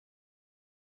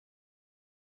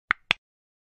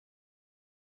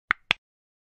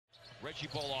Reggie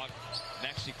Bullock,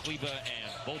 Maxi Kleba,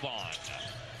 and Boban.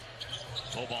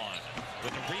 Boban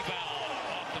with a rebound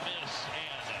off the miss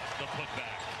and the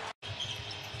putback.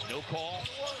 No call.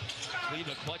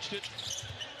 Kleba clutched it.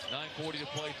 9:40 to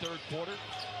play, third quarter.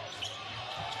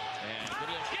 And get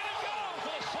him go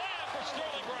for the slam for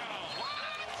Sterling Brown.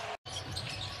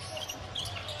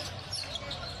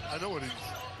 I know what he's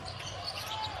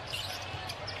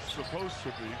supposed to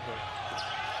be, but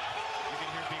you can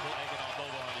hear people egging on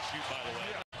Boban to shoot, by the way.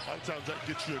 A lot of times that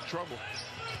gets you in trouble.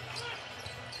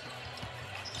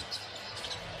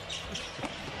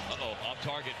 Off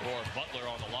target for Butler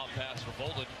on the lob pass for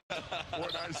Bolden.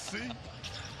 What I see,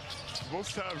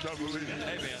 most times I believe it.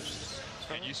 Hey, man.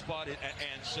 And you spot it.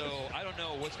 And so I don't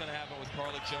know what's going to happen with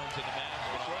Carlik Jones and the Mavs,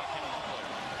 but I like him as a player.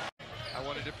 I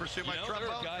wanted to pursue my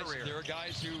trombone career. There are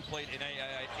guys who played in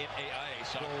AIA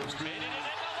soccer who made it in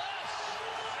MLS.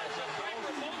 That's a break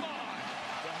for Boban.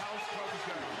 The house comes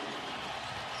down.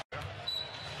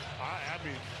 I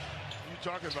mean, you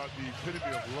talking about the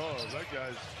epitome of love. That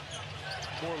guy's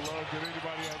more love than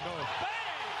anybody I know.